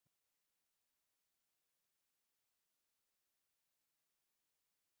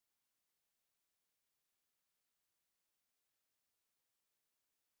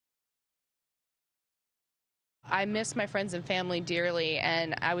I miss my friends and family dearly,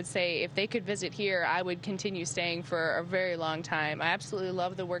 and I would say if they could visit here, I would continue staying for a very long time. I absolutely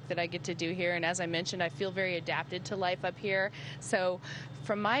love the work that I get to do here, and as I mentioned, I feel very adapted to life up here. So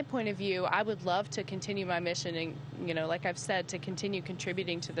from my point of view, I would love to continue my mission and, like I've said, to continue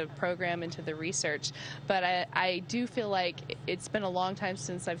contributing to the program and to the research. But I do feel like it's been a long time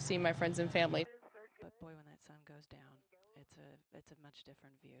since I've seen my friends and family. But boy, when that sun goes down, it's a much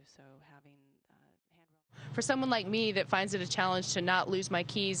different view. So having For someone like me that finds it a challenge to not lose my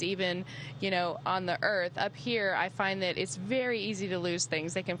keys even, on the earth, up here I find that it's very easy to lose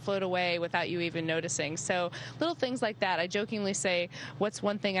things. They can float away without you even noticing. So little things like that. I jokingly say, what's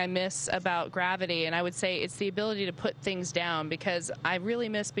one thing I miss about gravity? And I would say it's the ability to put things down, because I really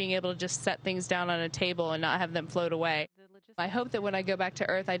miss being able to just set things down on a table and not have them float away. I hope that when I go back to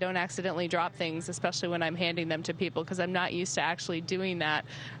Earth, I don't accidentally drop things, especially when I'm handing them to people, because I'm not used to actually doing that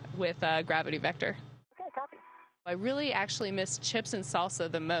with Gravity Vector. I really actually miss chips and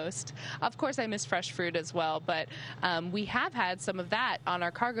salsa the most. Of course, I miss fresh fruit as well, but we have had some of that on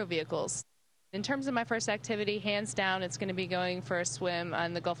our cargo vehicles. In terms of my first activity, hands down, it's going to be going for a swim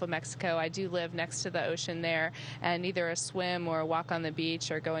on the Gulf of Mexico. I do live next to the ocean there, and either a swim or a walk on the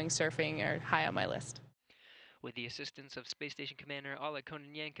beach or going surfing are high on my list. With the assistance of Space Station Commander Oleg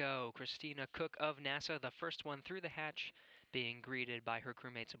Kononenko, Christina Koch of NASA, the first one through the hatch, being greeted by her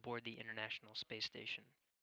crewmates aboard the International Space Station.